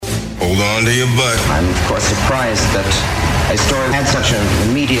Hold on to your butt. I'm, of course, surprised that a story had such an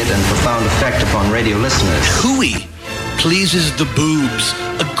immediate and profound effect upon radio listeners. Hooey pleases the boobs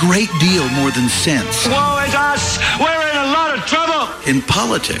a great deal more than sense. Woe is us! We're in a lot of trouble! In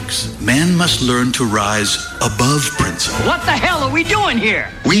politics, man must learn to rise above principle. What the hell are we doing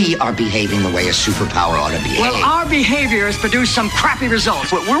here? We are behaving the way a superpower ought to behave. Well, our behavior has produced some crappy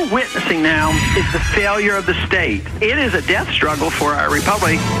results. What we're witnessing now is the failure of the state. It is a death struggle for our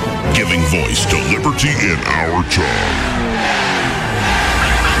republic. Giving voice to liberty in our time.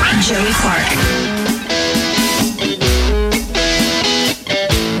 Joey Clark.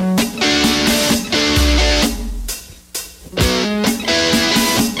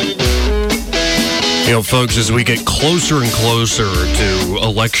 You know, folks, as we get closer and closer to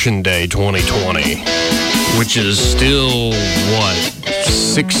Election Day 2020, which is still,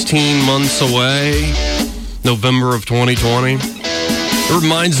 16 months away? November of 2020? It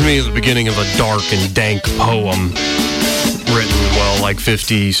reminds me of the beginning of a dark and dank poem written, like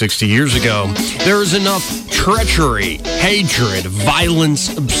 50, 60 years ago. There is enough treachery, hatred,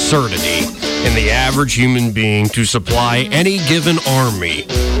 violence, absurdity in the average human being to supply any given army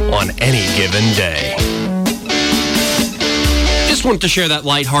on any given day. Just wanted to share that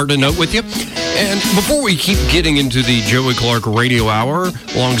lighthearted note with you. And before we keep getting into the Joey Clark Radio Hour,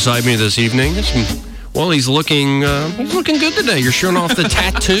 alongside me this evening, he's looking good today. You're showing off the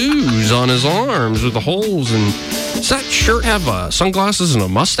tattoos on his arms with the holes. And does that shirt have sunglasses and a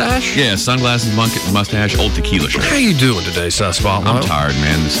mustache? Yeah, sunglasses, mustache, old tequila shirt. How you doing today, Seth? I'm tired,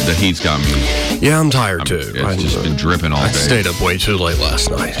 man. The heat's got me. Yeah, I'm tired too. It's just been dripping all day. I stayed up way too late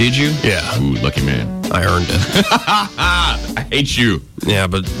last night. Did you? Yeah. Ooh, lucky man. I earned it. I hate you. Yeah,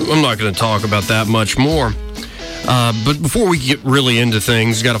 but I'm not going to talk about that much more. But before we get really into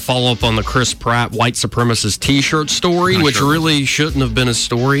things, got to follow up on the Chris Pratt white supremacist T-shirt story, which really shouldn't have been a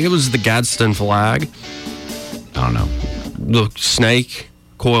story. It was the Gadsden flag. I don't know. The snake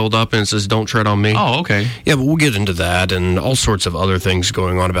coiled up and it says, "Don't tread on me." Oh, okay. Yeah, but we'll get into that and all sorts of other things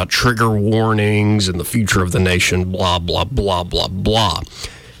going on about trigger warnings and the future of the nation, blah, blah, blah, blah, blah.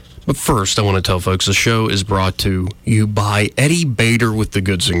 But first, I want to tell folks the show is brought to you by Eddie Bader with the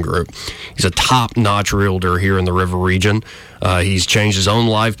Goodson Group. He's a top-notch realtor here in the River region. He's changed his own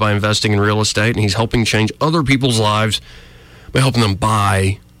life by investing in real estate, and he's helping change other people's lives by helping them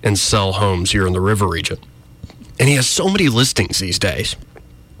buy and sell homes here in the River region. And he has so many listings these days.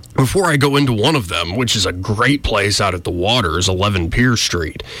 Before I go into one of them, which is a great place out at the waters, 11 Pier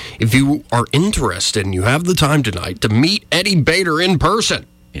Street, if you are interested and you have the time tonight to meet Eddie Bader in person,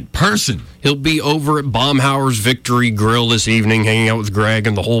 he'll be over at Baumhauer's Victory Grill this evening, hanging out with Greg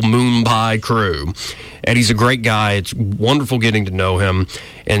and the whole Moon Pie crew. Eddie's a great guy. It's wonderful getting to know him.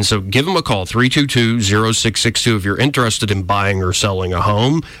 And so give him a call, 322-0662, if you're interested in buying or selling a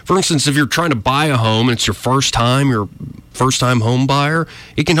home. For instance, if you're trying to buy a home and it's your first time home buyer,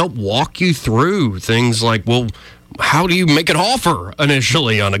 he can help walk you through things like, well, how do you make an offer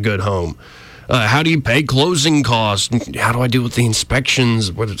initially on a good home? How do you pay closing costs? How do I deal with the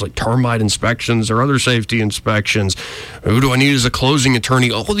inspections, whether it's like termite inspections or other safety inspections? Who do I need as a closing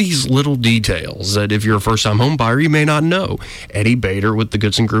attorney? All these little details that if you're a first-time home buyer, you may not know. Eddie Bader with the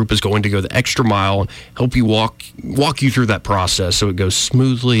Goodson Group is going to go the extra mile and help you walk you through that process so it goes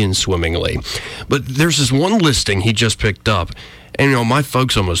smoothly and swimmingly. But there's this one listing he just picked up. And, my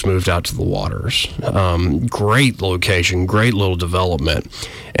folks almost moved out to the waters. Great location, great little development.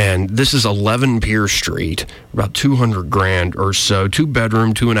 And this is 11 Pier Street, about $200,000 or so,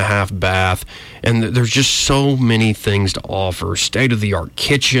 2-bedroom, 2.5 bath. And there's just so many things to offer. State-of-the-art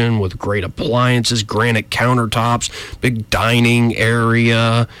kitchen with great appliances, granite countertops, big dining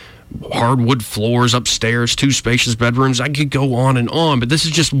area, hardwood floors upstairs, 2 spacious bedrooms. I could go on, but this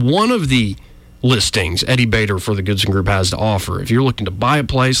is just one of the listings Eddie Bader for the Goodson Group has to offer. If you're looking to buy a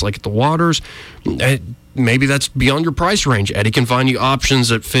place like at the waters, maybe that's beyond your price range. Eddie can find you options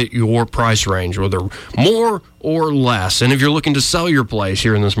that fit your price range, whether more or less. And if you're looking to sell your place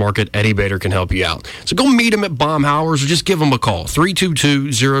here in this market, Eddie Bader can help you out. So go meet him at Baumhauer's or just give him a call,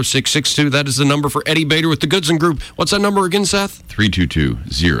 322-0662. That is the number for Eddie Bader with the Goodson Group. What's that number again, Seth?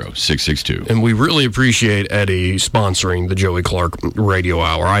 322-0662. And we really appreciate Eddie sponsoring the Joey Clark Radio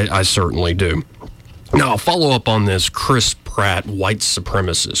Hour. I certainly do. Now, I'll follow up on this Chris Pratt white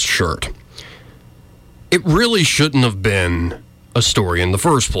supremacist shirt. It really shouldn't have been a story in the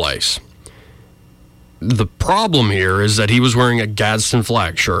first place. The problem here is that he was wearing a Gadsden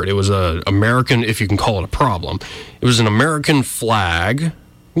flag shirt. It was an American, if you can call it a problem. It was an American flag.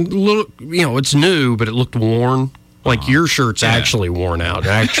 It's new, but it looked worn. Like your shirt's actually worn out,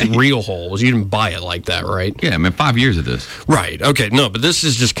 actually real holes. You didn't buy it like that, right? Yeah, I mean, 5 years of this. Right. Okay. No, but this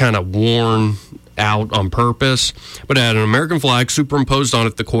is just kind of worn out on purpose. But it had an American flag superimposed on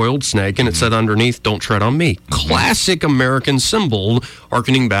it, the coiled snake, and it said underneath, "Don't tread on me." Classic American symbol,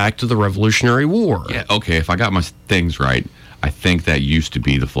 harkening back to the Revolutionary War. Yeah. Okay. If I got my things right, I think that used to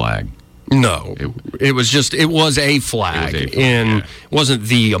be the flag. No, it was a flag, and it wasn't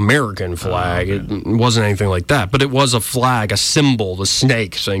the American flag. Okay. It wasn't anything like that, but it was a flag, a symbol, the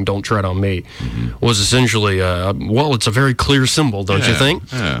snake saying, "Don't tread on me," was essentially, it's a very clear symbol, don't you think?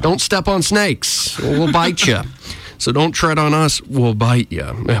 Yeah. Don't step on snakes, we'll bite you. So don't tread on us, we'll bite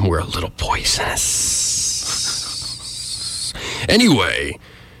you. And we're a little poisonous. Anyway,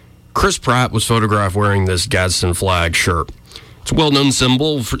 Chris Pratt was photographed wearing this Gadsden flag shirt. It's a well-known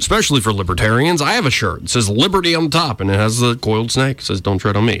symbol, especially for libertarians. I have a shirt. It says "Liberty" on top, and it has the coiled snake. It says "Don't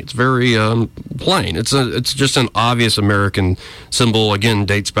tread on me." It's very plain. It's just an obvious American symbol. Again,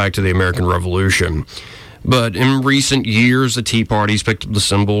 dates back to the American Revolution. But in recent years, the Tea Party's picked up the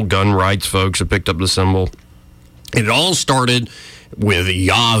symbol. Gun rights folks have picked up the symbol. It all started with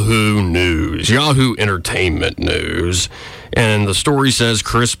Yahoo News, Yahoo Entertainment News. And the story says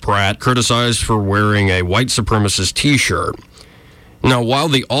Chris Pratt criticized for wearing a white supremacist T-shirt. Now, while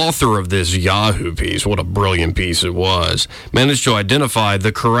the author of this Yahoo piece, what a brilliant piece it was, managed to identify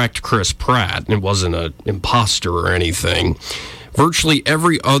the correct Chris Pratt, and it wasn't an imposter or anything, virtually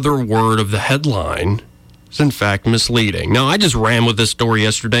every other word of the headline is in fact misleading. Now, I just ran with this story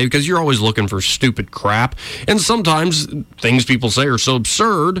yesterday because you're always looking for stupid crap, and sometimes things people say are so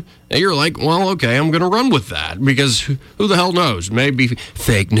absurd that you're like, well, okay, I'm going to run with that, because who the hell knows? Maybe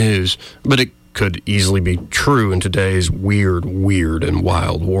fake news, but it could easily be true in today's weird and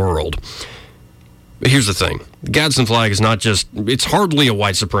wild world. But here's the thing. The Gadsden flag is it's hardly a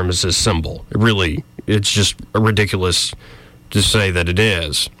white supremacist symbol. It's just ridiculous to say that it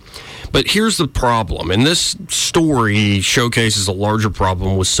is. But here's the problem, and this story showcases a larger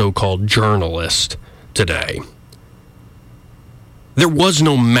problem with so-called journalists today. There was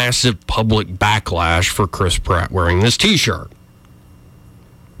no massive public backlash for Chris Pratt wearing this T-shirt.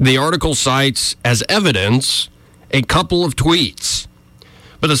 The article cites as evidence a couple of tweets.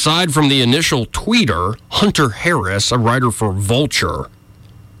 But aside from the initial tweeter, Hunter Harris, a writer for Vulture,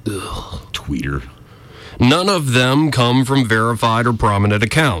 Tweeter. none of them come from verified or prominent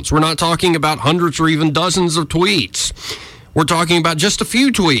accounts. We're not talking about hundreds or even dozens of tweets. We're talking about just a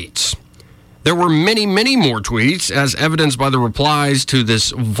few tweets. There were many, many more tweets, as evidenced by the replies to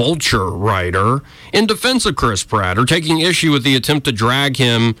this Vulture writer in defense of Chris Pratt, or taking issue with the attempt to drag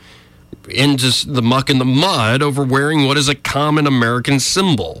him into the muck and the mud over wearing what is a common American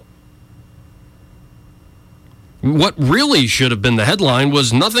symbol. What really should have been the headline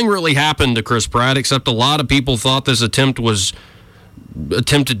was nothing really happened to Chris Pratt, except a lot of people thought this attempted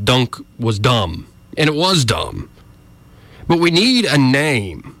dunk was dumb. And it was dumb. But we need a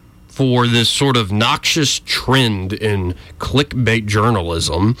name for this sort of noxious trend in clickbait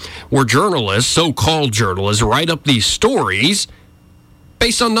journalism, where journalists, so-called journalists, write up these stories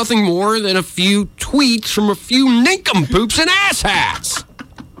based on nothing more than a few tweets from a few nincompoops and asshats.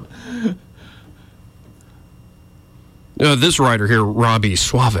 This writer here, Robbie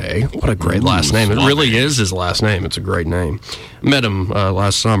Suave, what a great last name. Suave. It really is his last name. It's a great name. Met him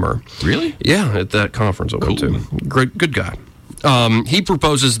last summer. Really? Yeah, at that conference I went to. Great, good guy. He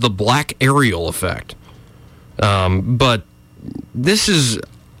proposes the black aerial effect. But this is,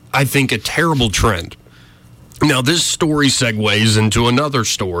 I think, a terrible trend. Now, this story segues into another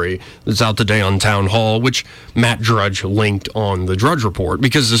story that's out today on Town Hall, which Matt Drudge linked on the Drudge Report,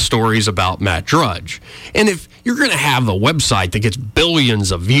 because the story is about Matt Drudge. And if you're going to have a website that gets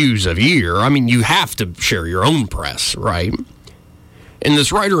billions of views a year, I mean, you have to share your own press, right? And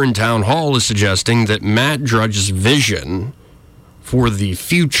this writer in Town Hall is suggesting that Matt Drudge's vision for the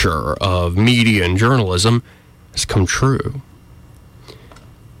future of media and journalism has come true.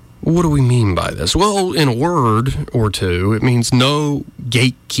 What do we mean by this? Well, in a word or two, it means no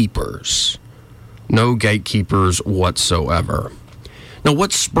gatekeepers. No gatekeepers whatsoever. Now,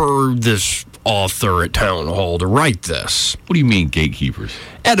 what spurred this author at Town Hall to write this? What do you mean, gatekeepers?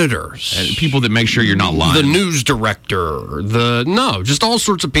 Editors. People that make sure you're not lying. The news director. Just all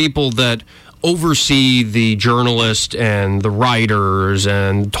sorts of people that oversee the journalist and the writers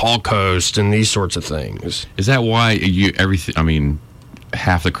and talk hosts and these sorts of things. Is that why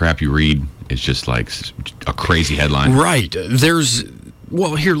half the crap you read is just like a crazy headline? Right.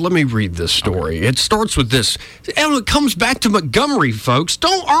 Well, here, let me read this story. Okay. It starts with this, and it comes back to Montgomery, folks.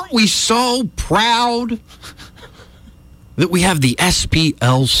 Aren't we so proud that we have the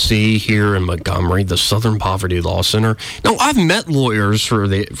SPLC here in Montgomery, the Southern Poverty Law Center. Now, I've met lawyers from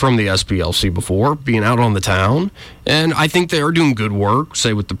the SPLC before, being out on the town, and I think they are doing good work,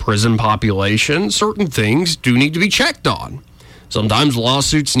 say with the prison population. Certain things do need to be checked on. Sometimes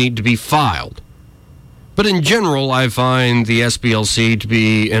lawsuits need to be filed. But in general, I find the SPLC to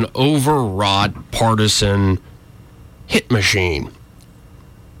be an overwrought partisan hit machine.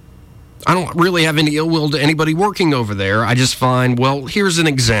 I don't really have any ill will to anybody working over there. I just find, well, here's an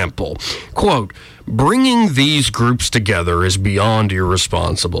example. Quote, bringing these groups together is beyond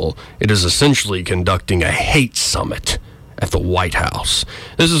irresponsible. It is essentially conducting a hate summit at the White House.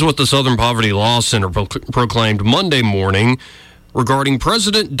 This is what the Southern Poverty Law Center proclaimed Monday morning regarding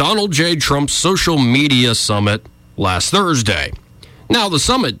President Donald J. Trump's social media summit last Thursday. Now, the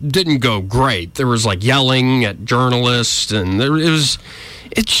summit didn't go great. There was like yelling at journalists, and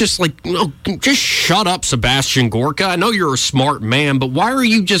it's just like, just shut up, Sebastian Gorka. I know you're a smart man, but why are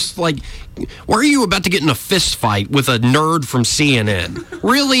you about to get in a fist fight with a nerd from CNN?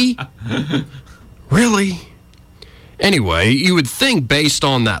 Really? Really? Anyway, you would think based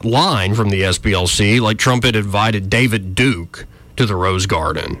on that line from the SPLC, like Trump had invited David Duke to the Rose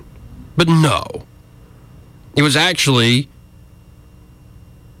Garden. But no. It was actually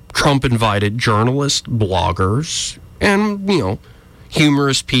Trump invited journalists, bloggers, and,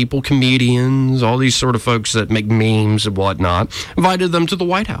 humorous people, comedians, all these sort of folks that make memes and whatnot, invited them to the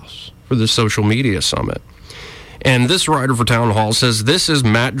White House for the social media summit. And this writer for Town Hall says this is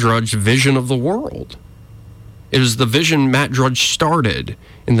Matt Drudge's vision of the world. It is the vision Matt Drudge started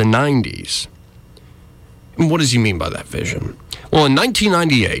in the 90s. And what does he mean by that vision? Well, in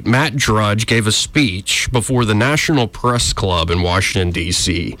 1998, Matt Drudge gave a speech before the National Press Club in Washington,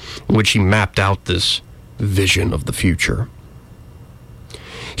 D.C., in which he mapped out this vision of the future.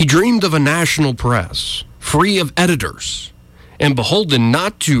 He dreamed of a national press, free of editors, and beholden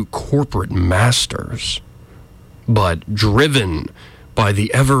not to corporate masters, but driven by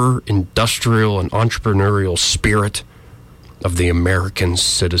the ever-industrial and entrepreneurial spirit of the American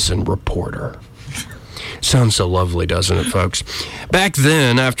citizen reporter. Sounds so lovely, doesn't it, folks? Back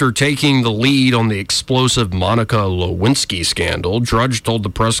then, after taking the lead on the explosive Monica Lewinsky scandal, Drudge told the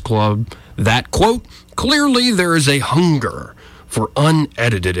press club that, quote, clearly there is a hunger for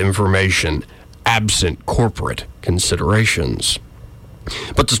unedited information, absent corporate considerations.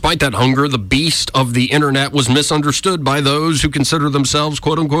 But despite that hunger, the beast of the internet was misunderstood by those who consider themselves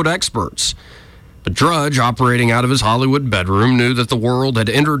quote-unquote experts. But Drudge, operating out of his Hollywood bedroom, knew that the world had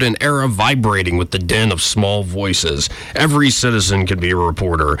entered an era vibrating with the din of small voices. Every citizen can be a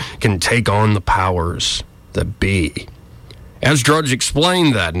reporter, can take on the powers that be. As Drudge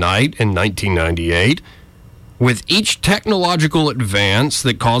explained that night in 1998, with each technological advance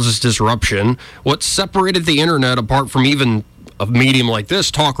that causes disruption, what separated the internet apart from even a medium like this,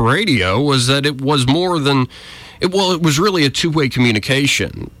 talk radio, was that it was more than... it was really a two-way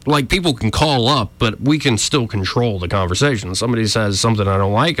communication. Like, people can call up, but we can still control the conversation. Somebody says something I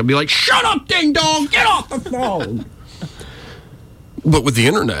don't like, I'd be like, shut up, ding-dong, get off the phone! But with the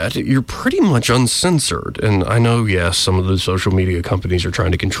internet, you're pretty much uncensored. And I know, yes, some of the social media companies are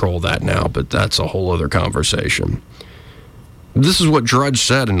trying to control that now, but that's a whole other conversation. This is what Drudge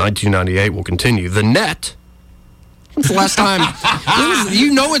said in 1998 will continue. The net... When's the last time?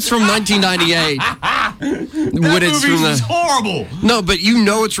 You know it's from 1998. When it's from the horrible. No, but you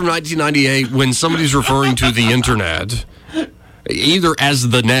know it's from 1998 when somebody's referring to the internet, either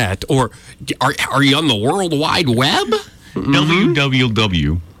as the net or are you on the World Wide Web?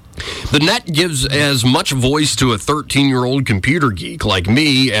 WWW. The net gives as much voice to a 13-year-old computer geek like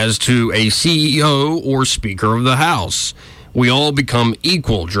me as to a CEO or Speaker of the House. We all become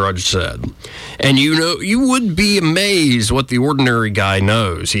equal, Drudge said. And you would be amazed what the ordinary guy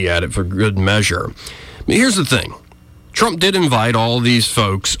knows, he added for good measure. But here's the thing. Trump did invite all these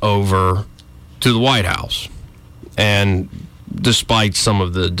folks over to the White House. And despite some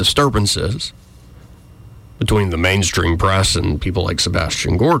of the disturbances between the mainstream press and people like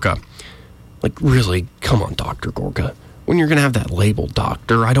Sebastian Gorka, like, really, come on, Dr. Gorka. When you're going to have that label,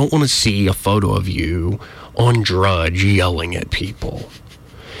 doctor, I don't want to see a photo of you on Drudge yelling at people.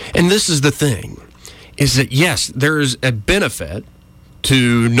 And this is the thing, is that, yes, there is a benefit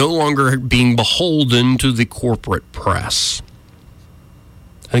to no longer being beholden to the corporate press.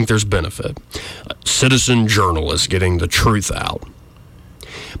 I think there's benefit. Citizen journalists getting the truth out.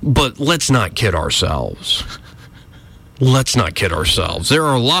 But let's not kid ourselves. Let's not kid ourselves. There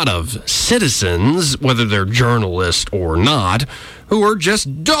are a lot of citizens, whether they're journalists or not, who are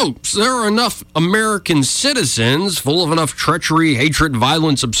just dopes. There are enough American citizens full of enough treachery, hatred,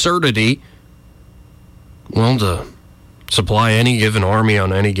 violence, absurdity, well, to supply any given army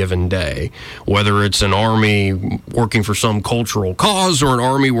on any given day, whether it's an army working for some cultural cause or an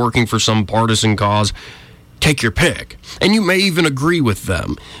army working for some partisan cause. Take your pick. And you may even agree with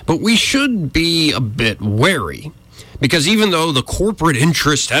them. But we should be a bit wary, because even though the corporate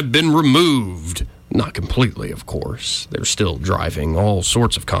interests have been removed, not completely, of course, they're still driving all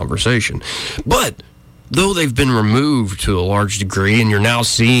sorts of conversation, but though they've been removed to a large degree and you're now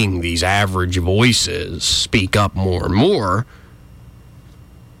seeing these average voices speak up more and more,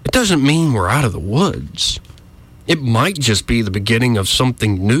 it doesn't mean we're out of the woods. It might just be the beginning of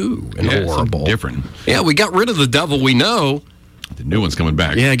something new and horrible. Something different. Yeah, we got rid of the devil we know. The new one's coming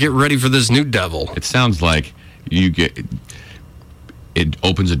back. Yeah, get ready for this new devil. It sounds like it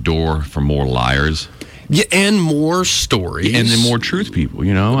opens a door for more liars. Yeah, and more stories. And then more truth people,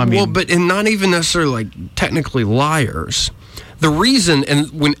 you know? I mean, well, but and not even necessarily like technically liars. The reason,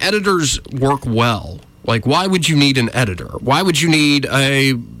 and when editors work well, like why would you need an editor? Why would you need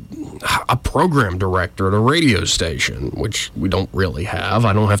a program director at a radio station, which we don't really have?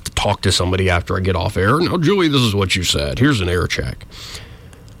 I don't have to talk to somebody after I get off air. No, Julie, this is what you said. Here's an air check.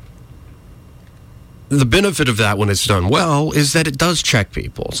 The benefit of that when it's done well is that it does check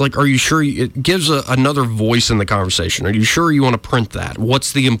people. It's like, are you sure? It gives another voice in the conversation. Are you sure you want to print that?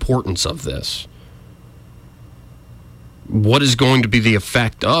 What's the importance of this? What is going to be the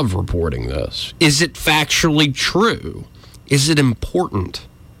effect of reporting this? Is it factually true? Is it important?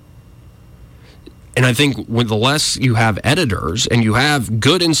 And I think with the less you have editors and you have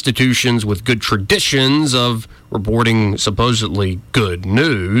good institutions with good traditions of reporting supposedly good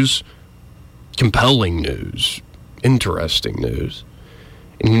news, compelling news, interesting news,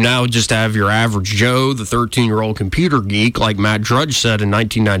 and you now just have your average Joe, the 13-year-old computer geek, like Matt Drudge said in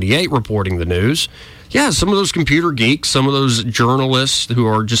 1998, reporting the news. Yeah, some of those computer geeks, some of those journalists who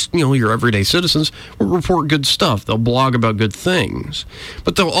are just, your everyday citizens, will report good stuff. They'll blog about good things.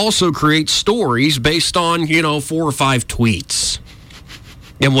 But they'll also create stories based on, 4 or 5 tweets.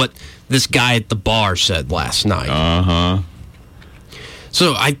 And what this guy at the bar said last night. Uh-huh.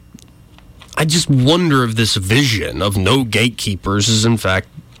 So I just wonder if this vision of no gatekeepers is, in fact,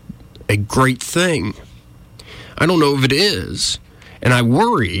 a great thing. I don't know if it is. And I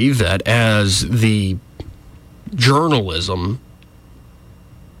worry that as the journalism,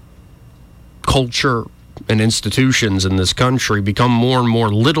 culture, and institutions in this country become more and more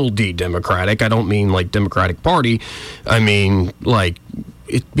little d democratic, I don't mean like Democratic Party, I mean like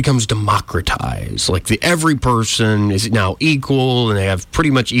it becomes democratized. Like every person is now equal and they have pretty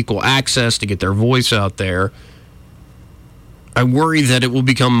much equal access to get their voice out there. I worry that it will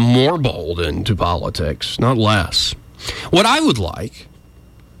become more bolden to politics, not less. What I would like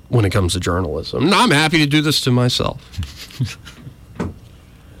when it comes to journalism, and I'm happy to do this to myself,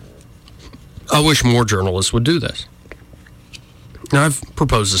 I wish more journalists would do this. Now, I've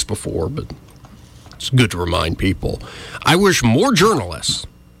proposed this before, but it's good to remind people. I wish more journalists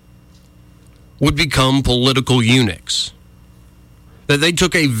would become political eunuchs. That they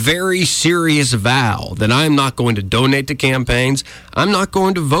took a very serious vow that I'm not going to donate to campaigns. I'm not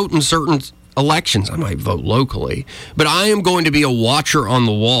going to vote in certain elections. I might vote locally, but I am going to be a watcher on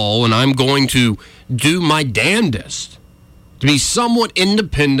the wall, and I'm going to do my damnedest to be somewhat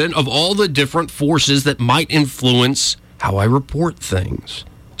independent of all the different forces that might influence how I report things,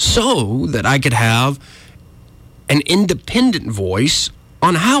 so that I could have an independent voice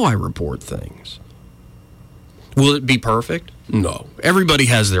on how I report things. Will it be perfect? No. Everybody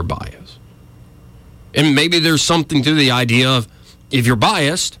has their bias. And maybe there's something to the idea of, if you're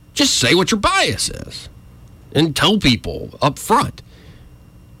biased, just say what your bias is and tell people up front.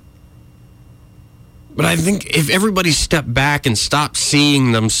 But I think if everybody stepped back and stopped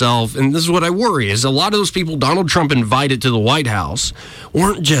seeing themselves, and this is what I worry, is a lot of those people Donald Trump invited to the White House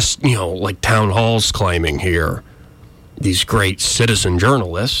weren't just, like town halls claiming here, these great citizen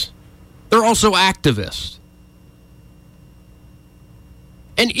journalists. They're also activists.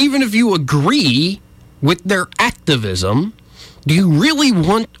 And even if you agree with their activism, do you really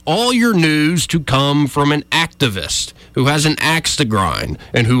want all your news to come from an activist who has an axe to grind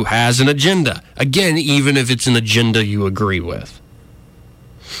and who has an agenda? Again, even if it's an agenda you agree with.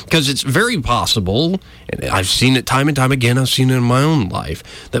 Because it's very possible, and I've seen it time and time again, I've seen it in my own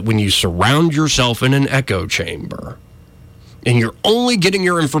life, that when you surround yourself in an echo chamber and you're only getting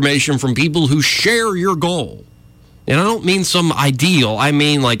your information from people who share your goal, and I don't mean some ideal, I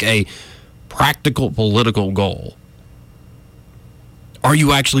mean like a practical political goal, are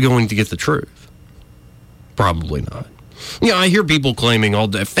you actually going to get the truth? Probably not. I hear people claiming all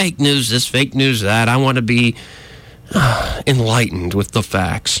day, fake news this, fake news that. I want to be enlightened with the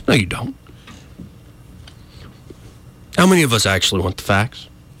facts. No, you don't. How many of us actually want the facts?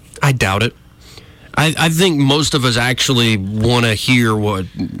 I doubt it. I think most of us actually want to hear what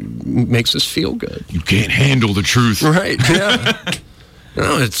makes us feel good. You can't handle the truth. Right, yeah.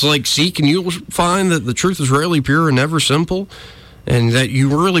 It's like seek and you'll find that the truth is rarely pure and never simple, and that you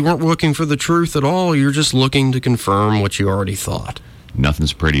really weren't looking for the truth at all. You're just looking to confirm what you already thought.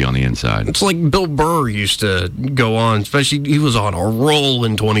 Nothing's pretty on the inside. It's like Bill Burr used to go on, especially he was on a roll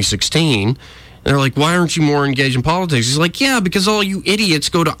in 2016. They're like, why aren't you more engaged in politics? He's like, yeah, because all you idiots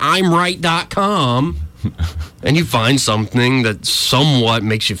go to I'mRight.com and you find something that somewhat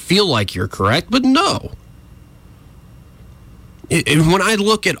makes you feel like you're correct, but no. When I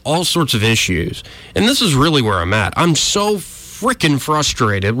look at all sorts of issues, and this is really where I'm at, I'm so freaking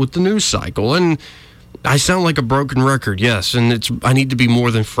frustrated with the news cycle, and I sound like a broken record, yes, and I need to be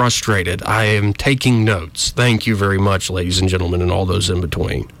more than frustrated. I am taking notes. Thank you very much, ladies and gentlemen, and all those in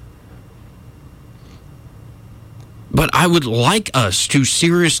between. But I would like us to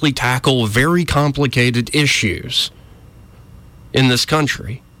seriously tackle very complicated issues in this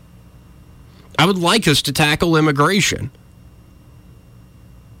country. I would like us to tackle immigration.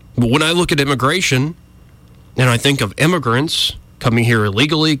 But when I look at immigration, and I think of immigrants coming here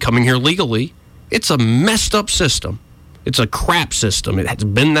illegally, coming here legally, it's a messed up system. It's a crap system. It has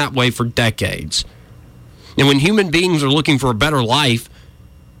been that way for decades. And when human beings are looking for a better life,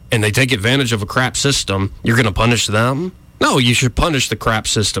 and they take advantage of a crap system, you're going to punish them? No, you should punish the crap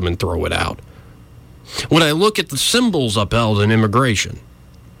system and throw it out. When I look at the symbols upheld in immigration,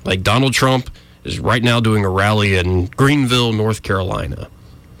 like Donald Trump is right now doing a rally in Greenville, North Carolina.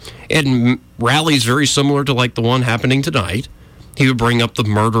 And rallies very similar to like the one happening tonight. He would bring up the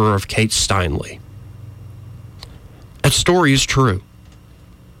murder of Kate Steinle. That story is true.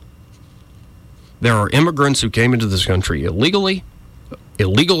 There are immigrants who came into this country illegally,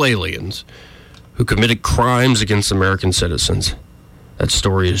 illegal aliens who committed crimes against American citizens. That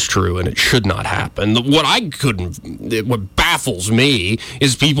story is true, and it should not happen. What baffles me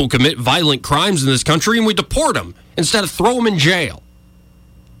is people commit violent crimes in this country and we deport them instead of throw them in jail.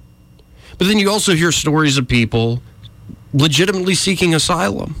 But then you also hear stories of people legitimately seeking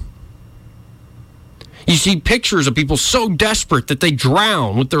asylum. You see pictures of people so desperate that they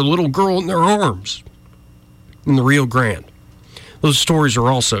drown with their little girl in their arms in the Rio Grande. Those stories are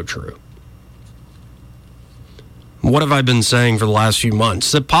also true. What have I been saying for the last few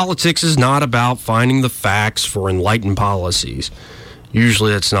months? That politics is not about finding the facts for enlightened policies.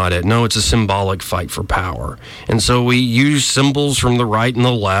 Usually that's not it. No, it's a symbolic fight for power. And so we use symbols from the right and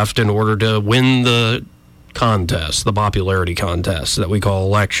the left in order to win the contest, the popularity contest that we call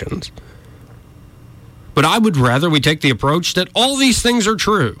elections. But I would rather we take the approach that all these things are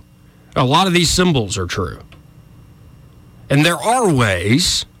true. A lot of these symbols are true. And there are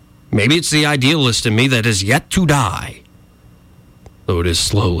ways, maybe it's the idealist in me that is yet to die, though it is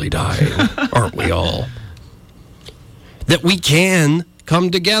slowly dying, aren't we all? That we can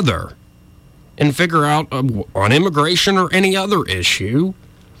come together and figure out on immigration or any other issue,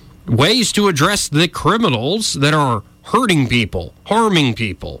 ways to address the criminals that are hurting people, harming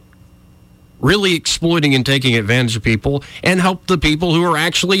people, really exploiting and taking advantage of people, and help the people who are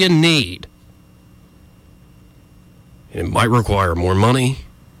actually in need. It might require more money.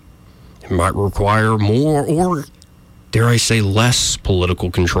 It might require more, or dare I say, less political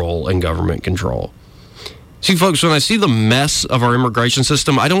control and government control. See, folks, when I see the mess of our immigration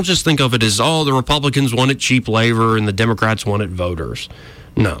system, I don't just think of it as, the Republicans wanted cheap labor and the Democrats wanted voters.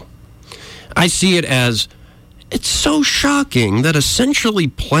 No. I see it as, it's so shocking that a centrally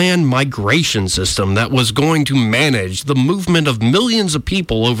planned migration system that was going to manage the movement of millions of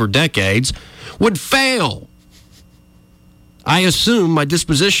people over decades would fail. I assume my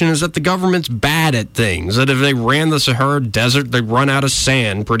disposition is that the government's bad at things, that if they ran the Sahara Desert, they'd run out of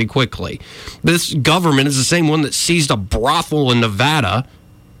sand pretty quickly. This government is the same one that seized a brothel in Nevada,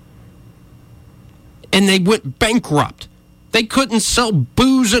 and they went bankrupt. They couldn't sell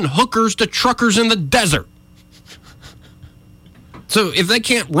booze and hookers to truckers in the desert. So if they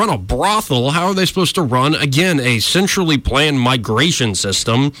can't run a brothel, how are they supposed to run, again, a centrally planned migration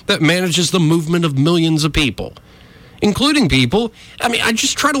system that manages the movement of millions of people? Including people, I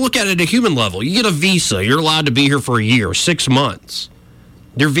just try to look at it at a human level. You get a visa, you're allowed to be here for a year, 6 months.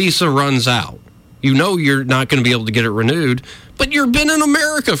 Your visa runs out. You know you're not going to be able to get it renewed, but you've been in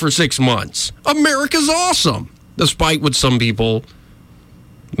America for 6 months. America's awesome. Despite what some people,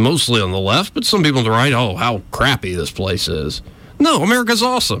 mostly on the left, but some people on the right, how crappy this place is. No, America's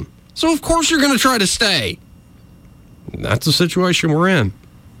awesome. So of course you're going to try to stay. That's the situation we're in.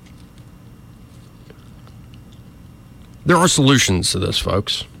 There are solutions to this,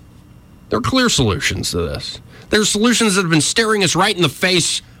 folks. There are clear solutions to this. They're solutions that have been staring us right in the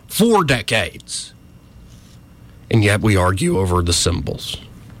face for decades. And yet we argue over the symbols.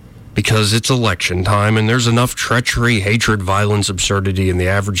 Because it's election time and there's enough treachery, hatred, violence, absurdity in the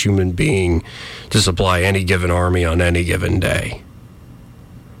average human being to supply any given army on any given day.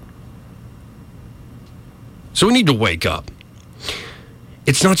 So we need to wake up.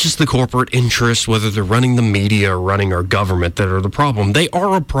 It's not just the corporate interests, whether they're running the media or running our government, that are the problem. They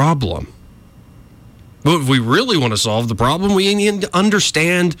are a problem. But if we really want to solve the problem, we need to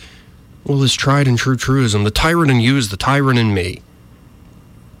understand, well, this tried and true truism, the tyrant in you is the tyrant in me.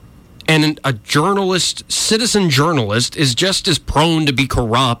 And a citizen journalist is just as prone to be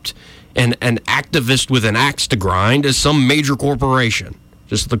corrupt and an activist with an axe to grind as some major corporation.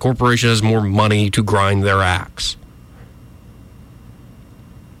 Just the corporation has more money to grind their axe.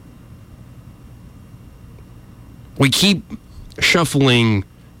 We keep shuffling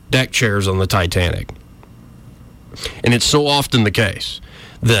deck chairs on the Titanic. And it's so often the case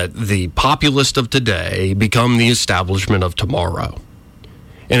that the populist of today become the establishment of tomorrow.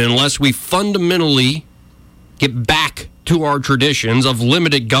 And unless we fundamentally get back to our traditions of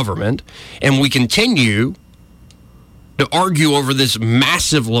limited government and we continue to argue over this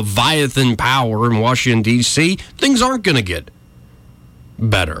massive Leviathan power in Washington, D.C., things aren't going to get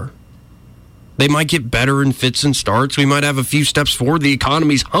better. They might get better in fits and starts. We might have a few steps forward. The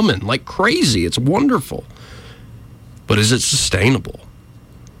economy's humming like crazy. It's wonderful. But is it sustainable?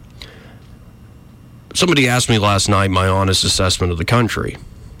 Somebody asked me last night my honest assessment of the country.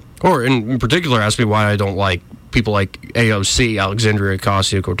 Or in particular asked me why I don't like people like AOC, Alexandria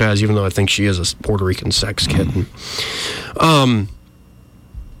Ocasio-Cortez, even though I think she is a Puerto Rican sex kitten. My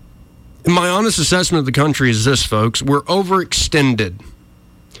honest assessment of the country is this, folks. We're overextended.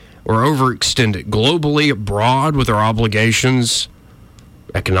 We're overextended globally, abroad, with our obligations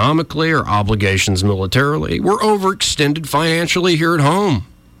economically, our obligations militarily. We're overextended financially here at home,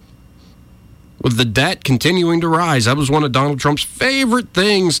 with the debt continuing to rise. That was one of Donald Trump's favorite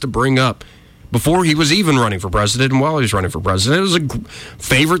things to bring up before he was even running for president and while he was running for president. It was a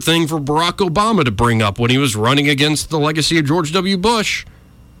favorite thing for Barack Obama to bring up when he was running against the legacy of George W. Bush.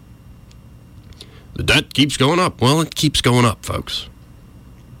 The debt keeps going up. Well, it keeps going up, folks.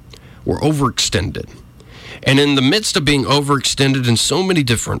 We're overextended. And in the midst of being overextended in so many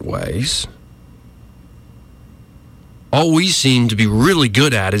different ways, all we seem to be really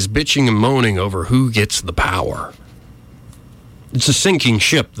good at is bitching and moaning over who gets the power. It's a sinking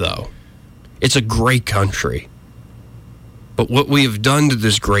ship, though. It's a great country. But what we have done to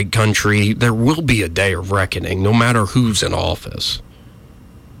this great country, there will be a day of reckoning, no matter who's in office.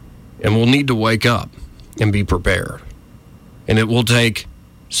 And we'll need to wake up and be prepared. And it will take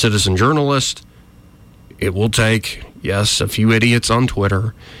citizen journalists. It will take, yes, a few idiots on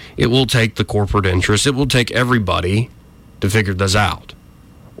Twitter. It will take the corporate interests. It will take everybody to figure this out,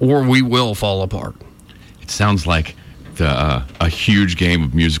 or we will fall apart. It sounds like a huge game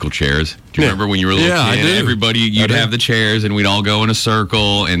of musical chairs. Do you remember when you were a little kid? I do. Everybody, you'd have the chairs, and we'd all go in a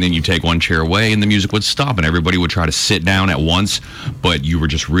circle, and then you take one chair away, and the music would stop, and everybody would try to sit down at once, but you were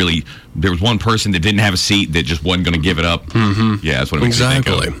just really, there was one person that didn't have a seat that just wasn't going to give it up. Mm-hmm. Yeah, that's what it makes me think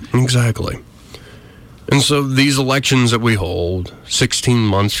of. Exactly. And so these elections that we hold 16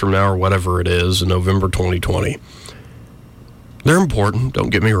 months from now or whatever it is in November 2020, they're important, don't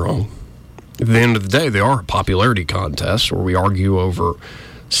get me wrong. At the end of the day, they are a popularity contest where we argue over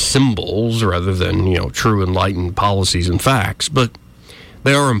symbols rather than, true enlightened policies and facts, but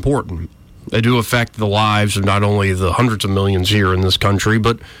they are important. They do affect the lives of not only the hundreds of millions here in this country,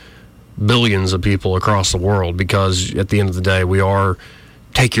 but billions of people across the world, because at the end of the day, we are,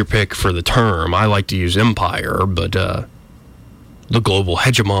 take your pick for the term. I like to use empire, but the global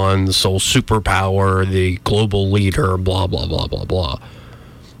hegemon, the sole superpower, the global leader, blah, blah, blah, blah, blah.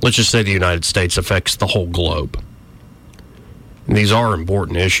 Let's just say the United States affects the whole globe. And these are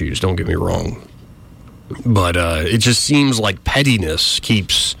important issues, don't get me wrong. But it just seems like pettiness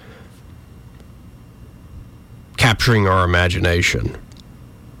keeps capturing our imagination.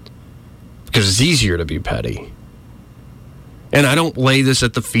 Because it's easier to be petty. And I don't lay this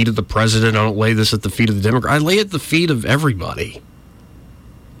at the feet of the president. I don't lay this at the feet of the Democrat. I lay it at the feet of everybody.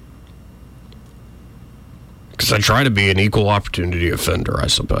 Because I try to be an equal opportunity offender, I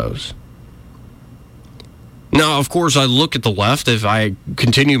suppose. Now, of course, I look at the left. If I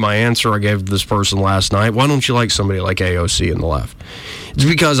continue my answer I gave this person last night, why don't you like somebody like AOC in the left? It's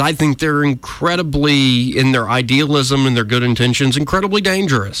because I think they're incredibly, in their idealism and their good intentions, incredibly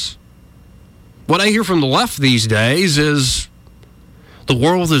dangerous. What I hear from the left these days is the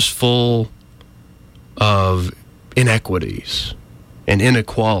world is full of inequities and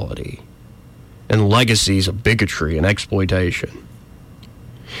inequality. and legacies of bigotry and exploitation.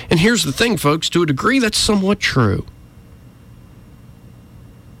 And here's the thing, folks, to a degree, that's somewhat true.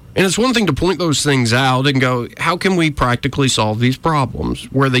 And it's one thing to point those things out and go, how can we practically solve these problems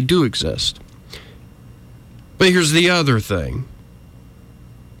where they do exist? But here's the other thing.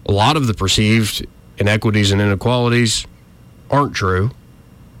 A lot of the perceived inequities and inequalities aren't true.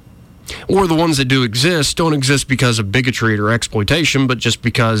 Or the ones that do exist don't exist because of bigotry or exploitation, but just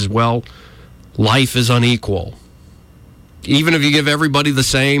because, well, life is unequal. Even if you give everybody the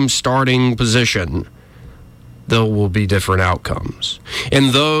same starting position, there will be different outcomes.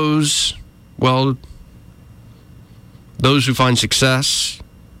 And those who find success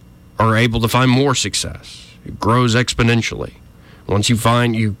are able to find more success. It grows exponentially. Once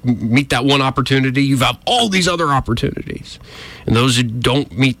you meet that one opportunity, you have all these other opportunities. And those who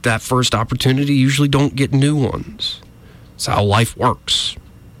don't meet that first opportunity usually don't get new ones. That's how life works.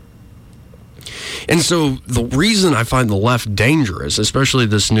 And so the reason I find the left dangerous, especially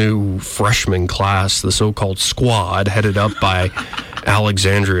this new freshman class, the so-called squad headed up by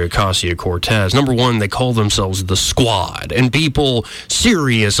Alexandria Ocasio-Cortez, number one, they call themselves the squad. And people,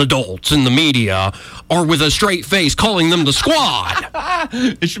 serious adults in the media, are with a straight face calling them the squad.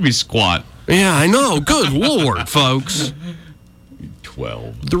 It should be squat. Yeah, I know. Good Lord, folks.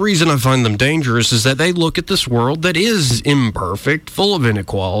 12. The reason I find them dangerous is that they look at this world that is imperfect, full of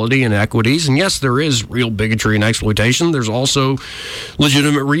inequality and inequities. And yes, there is real bigotry and exploitation. There's also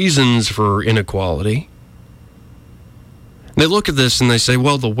legitimate reasons for inequality. They look at this and they say,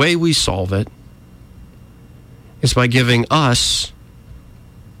 well, the way we solve it is by giving us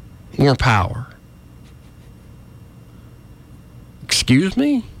more power. Excuse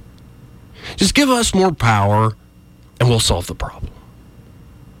me? Just give us more power and we'll solve the problem.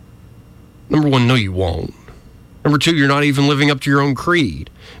 Number one, no, you won't. Number two, you're not even living up to your own creed.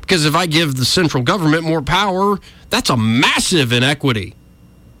 Because if I give the central government more power, that's a massive inequity.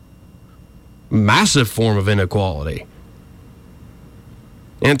 Massive form of inequality.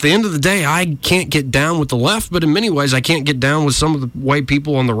 And at the end of the day, I can't get down with the left, but in many ways, I can't get down with some of the way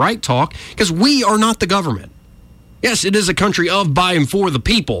people on the right talk, because we are not the government. Yes, it is a country of, by, and for the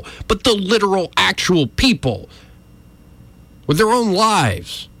people, but the literal, actual people with their own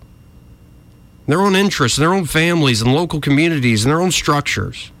lives, their own interests, their own families, and local communities, and their own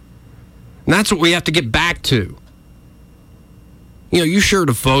structures. And that's what we have to get back to. You know, you shared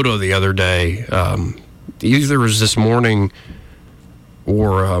a photo the other day, either it was this morning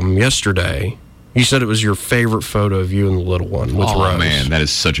or yesterday. You said it was your favorite photo of you and the little one with Rose. Oh, man, that is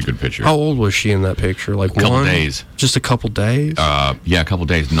such a good picture. How old was she in that picture? Like a couple days. Just a couple days? Yeah, a couple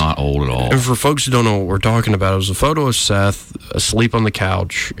days. Not old at all. And for folks who don't know what we're talking about, it was a photo of Seth asleep on the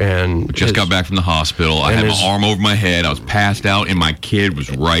couch. And just got back from the hospital. I had my arm over my head. I was passed out, and my kid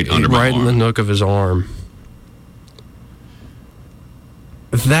was right under my arm. Right in the nook of his arm.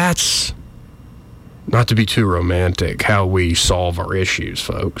 That's, not to be too romantic, how we solve our issues,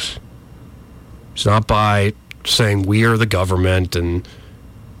 folks. It's not by saying we are the government and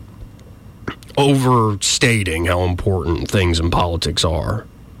overstating how important things in politics are.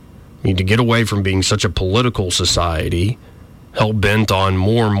 We need to get away from being such a political society, hell-bent on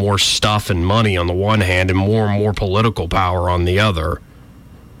more and more stuff and money on the one hand and more political power on the other.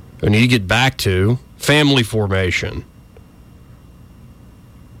 We need to get back to family formation.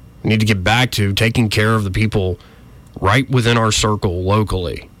 We need to get back to taking care of the people right within our circle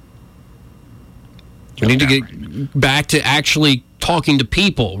locally. We need to get back to actually talking to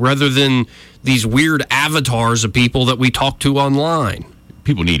people rather than these weird avatars of people that we talk to online.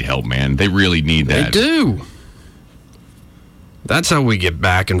 People need help, man. They really need that. They do. That's how we get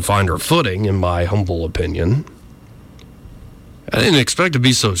back and find our footing, in my humble opinion. I didn't expect to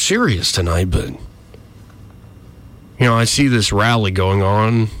be so serious tonight, but, you know, I see this rally going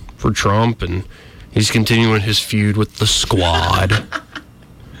on for Trump, and he's continuing his feud with the squad.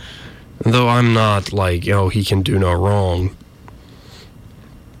 Though I'm not like, he can do no wrong.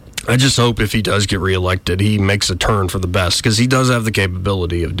 I just hope if he does get reelected, he makes a turn for the best, because he does have the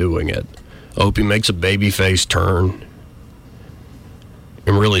capability of doing it. I hope he makes a babyface turn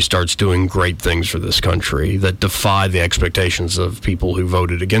and really starts doing great things for this country that defy the expectations of people who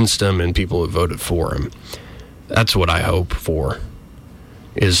voted against him and people who voted for him. That's what I hope for,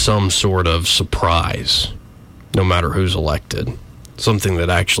 is some sort of surprise, no matter who's elected. Something that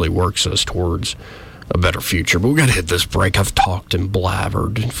actually works us towards a better future. But we got to hit this break. I've talked and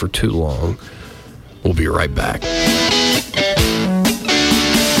blabbered for too long. We'll be right back.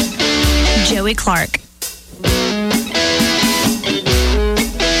 Joey Clark.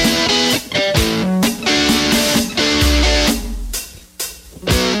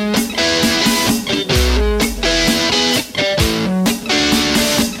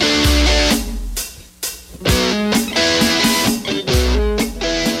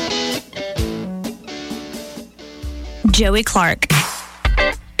 Joey Clark.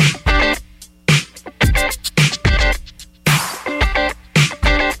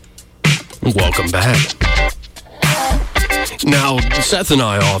 Welcome back. Now, Seth and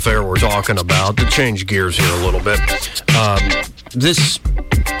I off air were talking about, to change gears here a little bit, this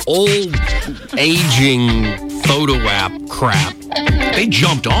old aging photo app crap. They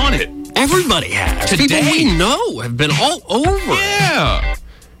jumped on it. Everybody has. Today. People we know have been all over. Yeah.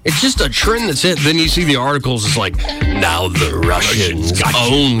 It's just a trend that's it. Then you see the articles, it's like, now the Russians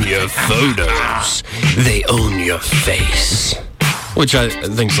own your photos. They own your face. Which I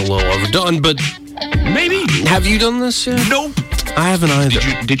think's a little overdone, but maybe. Have you done this yet? Nope. I haven't either.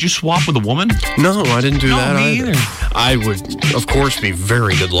 Did you swap with a woman? No, I didn't do that me either. I would, of course, be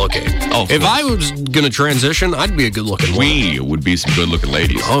very good looking. Oh, if I was going to transition, I'd be a good looking woman. We would be some good looking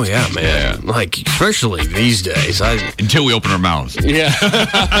ladies. Oh, yeah, man. Yeah. Like, especially these days. Until we open our mouths. Yeah.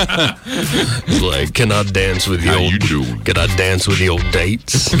 Like, can I dance with the old... you doing? Can I dance with the old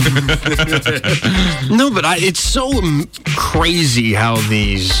dates? No, but it's so crazy how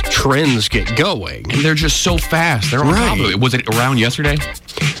these trends get going. And they're just so fast. They're on top of it. Was it around yesterday?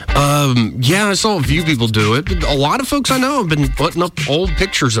 Yeah, I saw a few people do it, but a lot of folks I know have been putting up old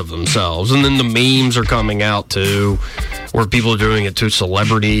pictures of themselves, and then the memes are coming out too, where people are doing it to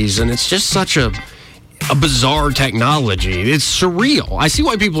celebrities, and it's just such a bizarre technology. It's surreal. I see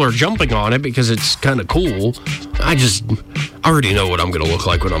why people are jumping on it because it's kind of cool. I already know what I'm going to look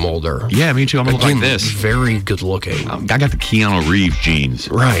like when I'm older. Yeah, me too. I'm going to look like this. Very good looking. I got the Keanu Reeves genes.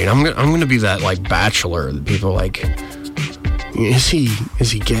 Right. I'm going to be that like bachelor that people like. Is he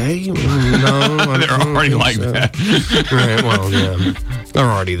gay? No, they're already like so. That. Right. Well, yeah, they're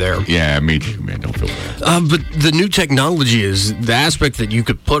already there. Yeah, me too, man. Don't feel bad. But the new technology is the aspect that you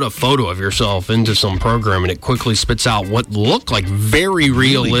could put a photo of yourself into some program and it quickly spits out what look like very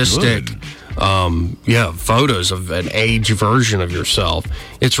realistic. Photos of an age version of yourself.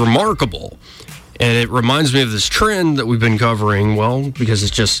 It's remarkable. And it reminds me of this trend that we've been covering, well, because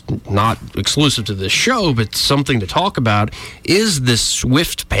it's just not exclusive to this show, but something to talk about, is this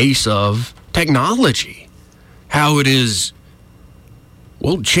swift pace of technology. How it is,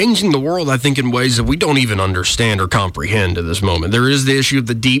 well, changing the world, I think, in ways that we don't even understand or comprehend at this moment. There is the issue of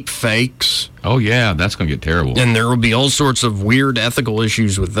the deep fakes. Oh, yeah, that's going to get terrible. And there will be all sorts of weird ethical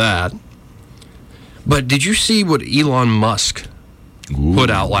issues with that. But did you see what Elon Musk put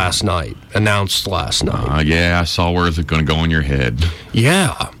out last night, announced last night? Yeah, I saw where it's going to go in your head.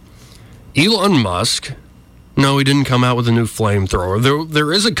 Yeah. Elon Musk, no, he didn't come out with a new flamethrower.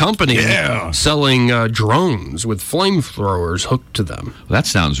 There is a company selling drones with flamethrowers hooked to them. That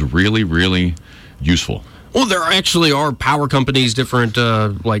sounds really, really useful. Well, there actually are power companies, different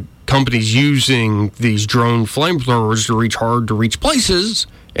companies using these drone flamethrowers to reach hard-to-reach places,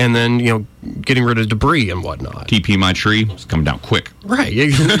 and then, getting rid of debris and whatnot. TP my tree, it's coming down quick. Right,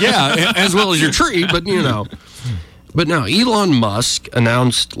 yeah, as well as your tree, but, But now, Elon Musk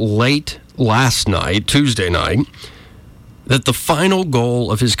announced late last night, Tuesday night, that the final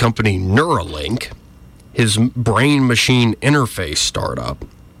goal of his company Neuralink, his brain-machine interface startup,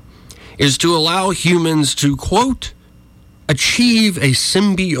 is to allow humans to, quote, achieve a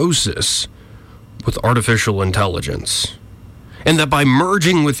symbiosis with artificial intelligence. And that by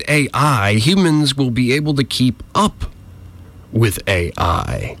merging with AI, humans will be able to keep up with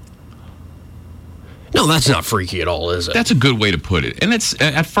AI. No, that's not freaky at all, is it? That's a good way to put it. And it's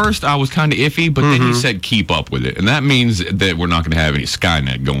at first I was kind of iffy, but then he said keep up with it. And that means that we're not going to have any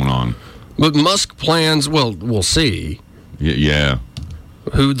Skynet going on. But Musk plans, well, we'll see. Yeah.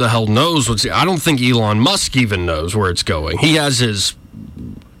 Who the hell knows what's... I don't think Elon Musk even knows where it's going. He has his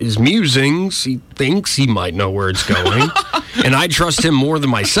musings. He thinks he might know where it's going. And I trust him more than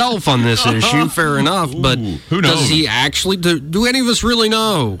myself on this issue, fair enough. But who knows? Does he actually... Do any of us really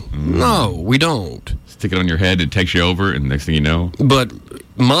know? No, we don't. Stick it on your head, it takes you over, and next thing you know... But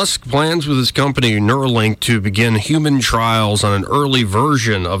Musk plans with his company Neuralink to begin human trials on an early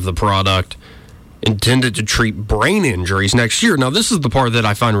version of the product intended to treat brain injuries next year. Now, this is the part that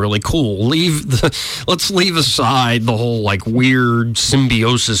I find really cool. Let's leave aside the whole, weird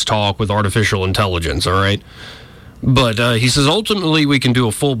symbiosis talk with artificial intelligence, all right? But he says, ultimately, we can do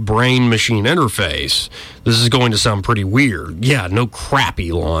a full brain-machine interface. This is going to sound pretty weird. Yeah, no crap,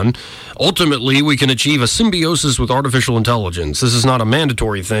 Elon. Ultimately, we can achieve a symbiosis with artificial intelligence. This is not a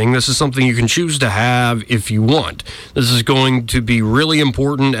mandatory thing. This is something you can choose to have if you want. This is going to be really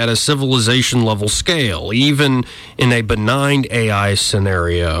important at a civilization-level scale, even in a benign AI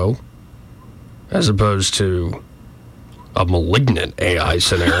scenario, as opposed to a malignant AI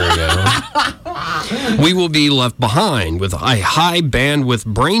scenario. We will be left behind. With a high bandwidth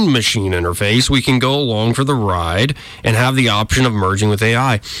brain machine interface, we can go along for the ride and have the option of merging with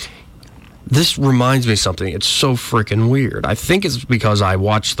AI. This reminds me of something. It's so freaking weird. I think it's because I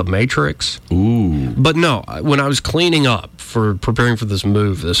watched The Matrix. Ooh. But no, when I was cleaning up for preparing for this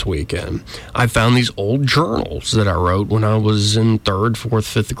move this weekend, I found these old journals that I wrote when I was in 3rd,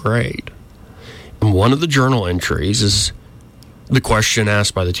 4th, 5th grade. And one of the journal entries is the question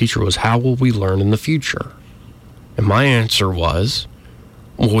asked by the teacher was, how will we learn in the future? And my answer was,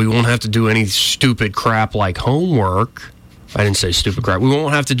 well, we won't have to do any stupid crap like homework. I didn't say stupid crap. We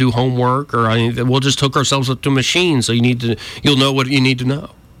won't have to do homework, or we'll just hook ourselves up to a machine. So you'll know what you need to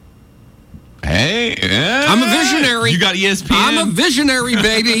know. Hey, I'm a visionary. You got ESPN. I'm a visionary,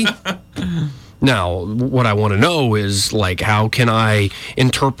 baby. Now, what I want to know is, like, how can I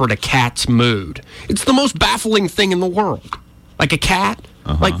interpret a cat's mood? It's the most baffling thing in the world. Like a cat,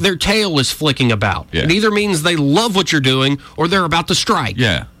 like their tail is flicking about. Yeah. It either means they love what you're doing or they're about to strike.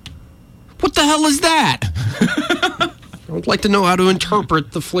 Yeah. What the hell is that? I would like to know how to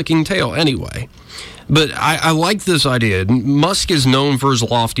interpret the flicking tail anyway. But I like this idea. Musk is known for his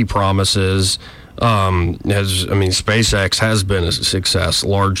lofty promises. SpaceX has been a success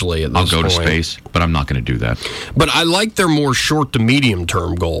largely at this point. I'll go to space, but I'm not going to do that. But I like their more short to medium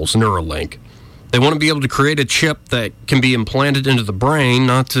term goals, Neuralink. They want to be able to create a chip that can be implanted into the brain,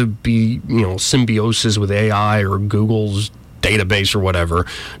 not to be, symbiosis with AI or Google's database or whatever.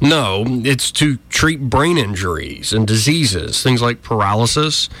 No, it's to treat brain injuries and diseases, things like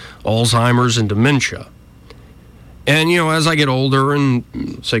paralysis, Alzheimer's, and dementia. And, as I get older and,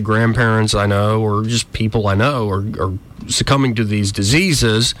 say, grandparents I know or just people I know are succumbing to these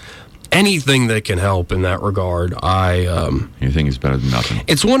diseases, anything that can help in that regard, anything is better than nothing.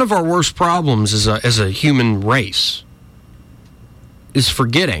 It's one of our worst problems as a human race, is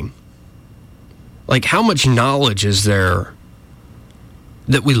forgetting. Like, how much knowledge is there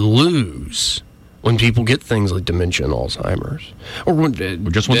that we lose when people get things like dementia and Alzheimer's, or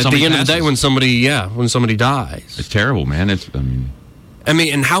just when at the end of the day when somebody dies? It's terrible, man.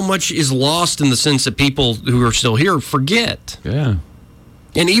 And how much is lost in the sense that people who are still here forget? Yeah.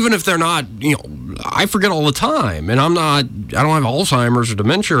 And even if they're not, I forget all the time, and I don't have Alzheimer's or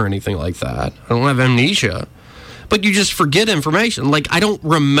dementia or anything like that. I don't have amnesia. But you just forget information. Like, I don't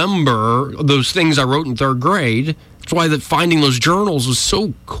remember those things I wrote in 3rd grade. That's why finding those journals was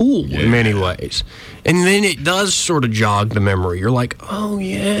so cool in many ways. And then it does sort of jog the memory. You're like, oh,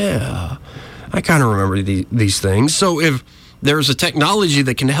 yeah, I kind of remember these things. So if there's a technology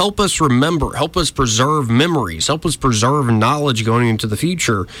that can help us remember, help us preserve memories, help us preserve knowledge going into the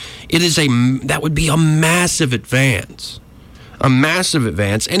future, that would be a massive advance. A massive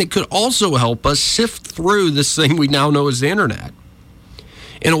advance. And it could also help us sift through this thing we now know as the internet.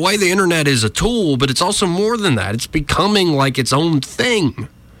 In a way, the internet is a tool, but it's also more than that. It's becoming like its own thing.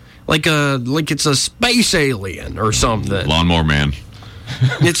 Like it's a space alien or something. Lawnmower Man.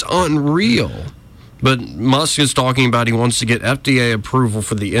 It's unreal. But Musk is talking about he wants to get FDA approval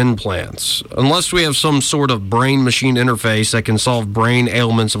for the implants. Unless we have some sort of brain-machine interface that can solve brain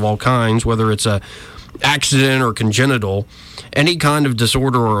ailments of all kinds, whether it's a accident or congenital, any kind of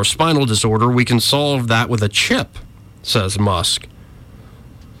disorder or a spinal disorder, we can solve that with a chip, says Musk.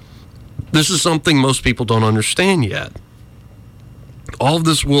 This is something most people don't understand yet. All of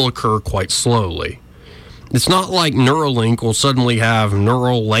this will occur quite slowly. It's not like Neuralink will suddenly have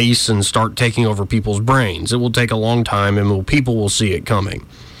neural lace and start taking over people's brains. It will take a long time, and people will see it coming.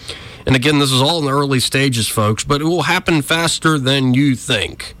 And again, this is all in the early stages, folks, but it will happen faster than you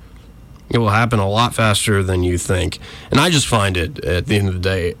think. It will happen a lot faster than you think. And I just find it, at the end of the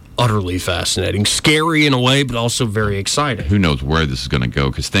day, utterly fascinating. Scary in a way, but also very exciting. Who knows where this is going to go?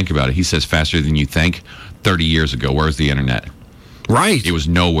 Because think about it. He says faster than you think. 30 years ago, where's the internet? Right. It was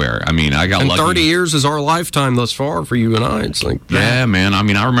nowhere. I got lucky. 30 years is our lifetime thus far for you and I. It's like that. Yeah, man.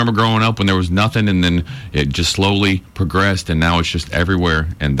 I remember growing up when there was nothing, and then it just slowly progressed, and now it's just everywhere.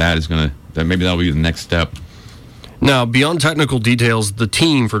 And maybe that'll be the next step. Now, beyond technical details, the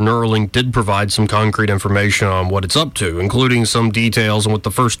team for Neuralink did provide some concrete information on what it's up to, including some details on what the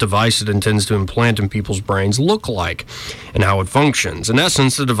first device it intends to implant in people's brains look like and how it functions. In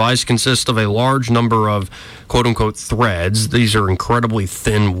essence, the device consists of a large number of quote-unquote threads. These are incredibly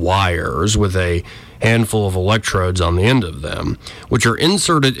thin wires with a handful of electrodes on the end of them, which are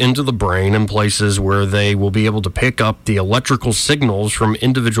inserted into the brain in places where they will be able to pick up the electrical signals from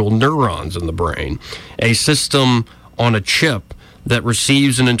individual neurons in the brain. A system on a chip that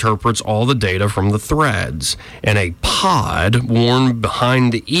receives and interprets all the data from the threads, and a pod worn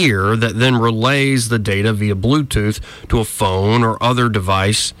behind the ear that then relays the data via Bluetooth to a phone or other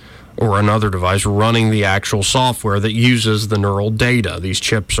device or another device running the actual software that uses the neural data these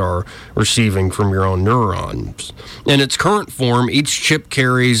chips are receiving from your own neurons. In its current form, each chip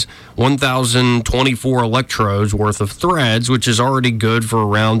carries 1,024 electrodes worth of threads, which is already good for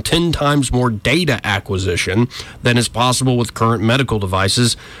around 10 times more data acquisition than is possible with current medical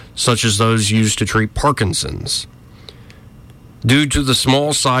devices, such as those used to treat Parkinson's. Due to the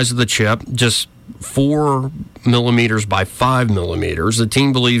small size of the chip, just 4 millimeters by 5 millimeters, the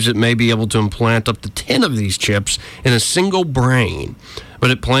team believes it may be able to implant up to 10 of these chips in a single brain, but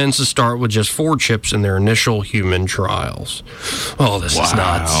it plans to start with just 4 chips in their initial human trials. Oh, this is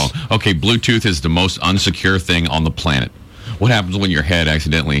nuts. Okay, Bluetooth is the most unsecure thing on the planet. What happens when your head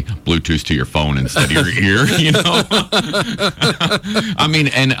accidentally Bluetooths to your phone instead of your ear, you know? I mean,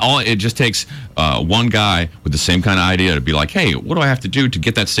 and it just takes one guy with the same kind of idea to be like, hey, what do I have to do to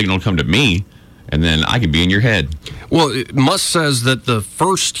get that signal to come to me? And then I can be in your head. Well, Musk says that the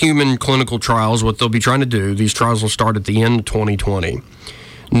first human clinical trials, what they'll be trying to do, these trials will start at the end of 2020.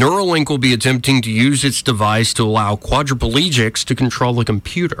 Neuralink will be attempting to use its device to allow quadriplegics to control a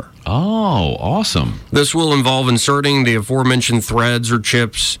computer. Oh, awesome. This will involve inserting the aforementioned threads or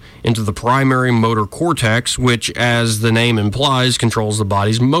chips into the primary motor cortex, which, as the name implies, controls the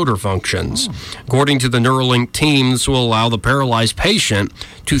body's motor functions. According to the Neuralink team, this will allow the paralyzed patient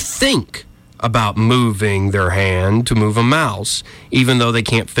to think about moving their hand to move a mouse, even though they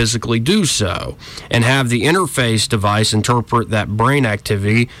can't physically do so, and have the interface device interpret that brain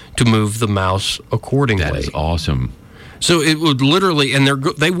activity to move the mouse accordingly. That is awesome. So it would literally, and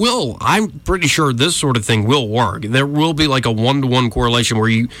they will, I'm pretty sure this sort of thing will work. There will be like a one-to-one correlation where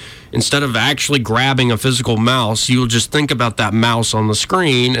you, instead of actually grabbing a physical mouse, you'll just think about that mouse on the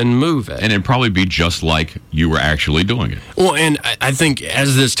screen and move it. And it'd probably be just like you were actually doing it. Well, and I think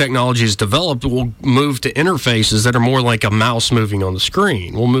as this technology is developed, we'll move to interfaces that are more like a mouse moving on the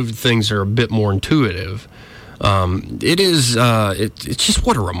screen. We'll move to things that are a bit more intuitive. It's just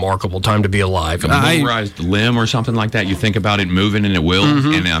what a remarkable time to be alive. A motorized limb or something like that. You think about it moving and it will.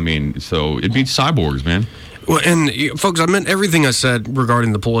 And I mean, so it'd be cyborgs, man. Well, and folks, I meant everything I said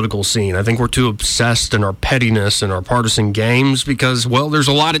regarding the political scene. I think we're too obsessed in our pettiness and our partisan games because, well, there's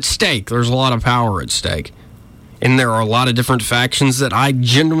a lot at stake. There's a lot of power at stake. And there are a lot of different factions that I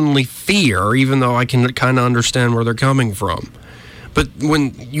genuinely fear, even though I can kind of understand where they're coming from. But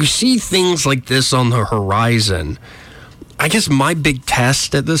when you see things like this on the horizon, I guess my big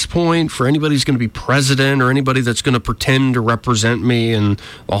test at this point for anybody who's going to be president or anybody that's going to pretend to represent me in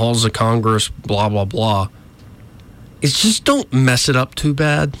the halls of Congress, blah, blah, blah, is just don't mess it up too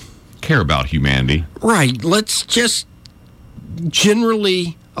bad. Care about humanity. Right. Let's just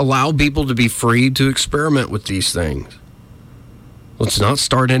generally allow people to be free to experiment with these things. Let's not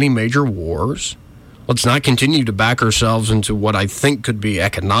start any major wars. Let's not continue to back ourselves into what I think could be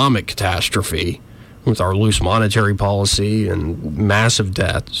economic catastrophe with our loose monetary policy and massive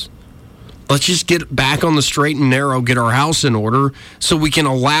debts. Let's just get back on the straight and narrow, get our house in order so we can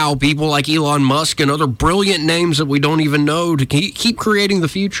allow people like Elon Musk and other brilliant names that we don't even know to keep creating the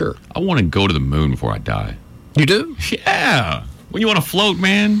future. I want to go to the moon before I die. You do? Yeah. When you want to float,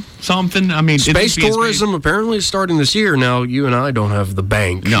 man, something. I mean, space tourism apparently is starting this year. Now, you and I don't have the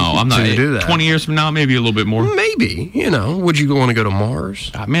bank. No, I'm not. To do that. 20 years from now, maybe a little bit more. Maybe. Would you want to go to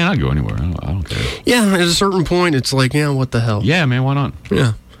Mars? Man, I'd go anywhere. I don't care. Yeah, at a certain point, it's like, yeah, what the hell? Yeah, man, why not?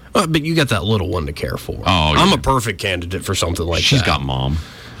 Yeah. But you got that little one to care for. Oh, yeah. I'm a perfect candidate for something like that. She's got mom.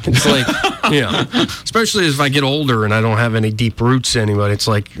 It's like, yeah. Especially as I get older and I don't have any deep roots to anybody. It's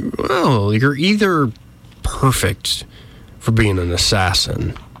like, well, you're either perfect for being an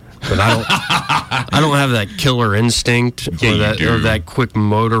assassin, but I don't have that killer instinct or that quick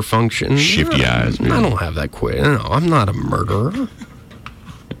motor function. Shifty eyes. Man. I don't have that quick. No, I'm not a murderer.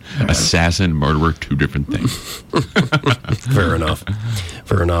 Assassin, murderer, two different things. Fair enough.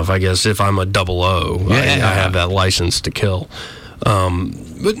 I guess if I'm a 00, I have that license to kill.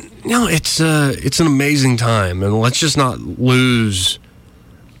 But no, it's an amazing time, and let's just not lose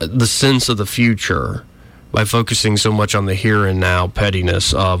the sense of the future by focusing so much on the here and now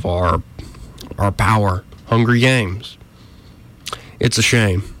pettiness of our power-hungry games. It's a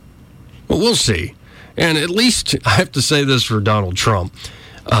shame. But we'll see. And at least, I have to say this for Donald Trump,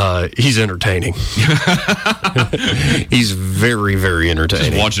 he's entertaining. He's very, very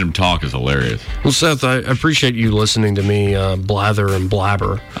entertaining. Just watching him talk is hilarious. Well, Seth, I appreciate you listening to me blather and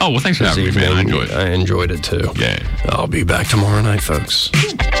blabber. Oh, well, thanks for having me, man. I enjoyed it. I enjoyed it, too. Yeah. I'll be back tomorrow night, folks.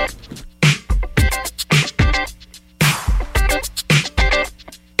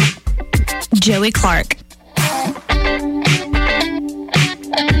 Joey Clark.